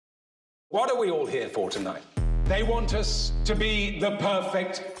What are we all here for tonight? They want us to be the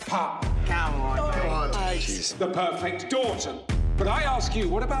perfect partner. Come on. Jeez. The perfect daughter. But I ask you,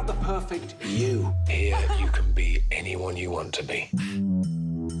 what about the perfect you? Here, you can be anyone you want to be.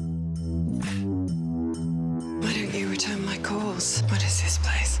 Why don't you return my calls? What is this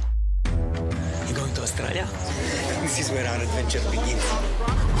place? You going to Australia? This is where our adventure begins.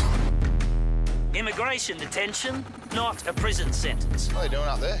 Immigration detention, not a prison sentence. What are they doing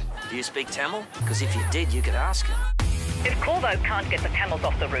out there? Do you speak Tamil? Because if you did, you could ask him. If Corvo can't get the Tamils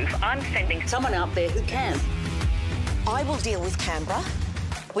off the roof, I'm sending someone out there who can. I will deal with Canberra.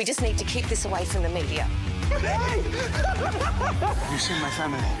 We just need to keep this away from the media. You see my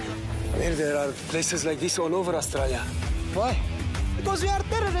family? Well, there are places like this all over Australia. Why? Because we are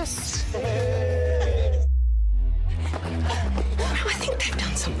terrorists. I think they've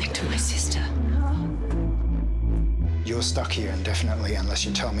done something to my sister. You're stuck here indefinitely unless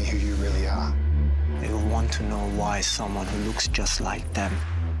you tell me who you really are. They will want to know why someone who looks just like them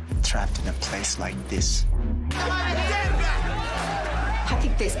trapped in a place like this. I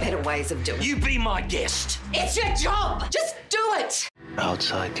think there's better ways of doing it. You be my guest. It's your job! Just do it!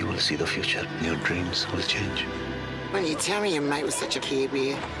 Outside, you will see the future. Your dreams will change. When you tell me your mate was such a Care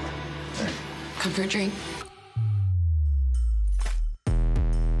Bear. Come for a drink?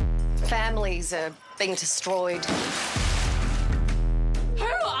 Families are being destroyed. Who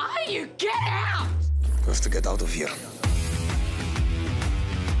are you? Get out! We have to get out of here.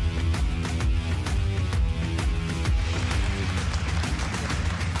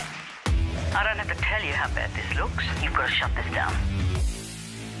 I don't have to tell you how bad this looks. You've got to shut this down.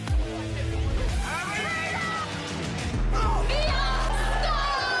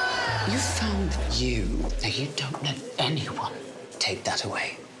 You found you. Now, you don't let anyone take that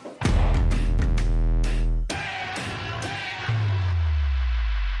away.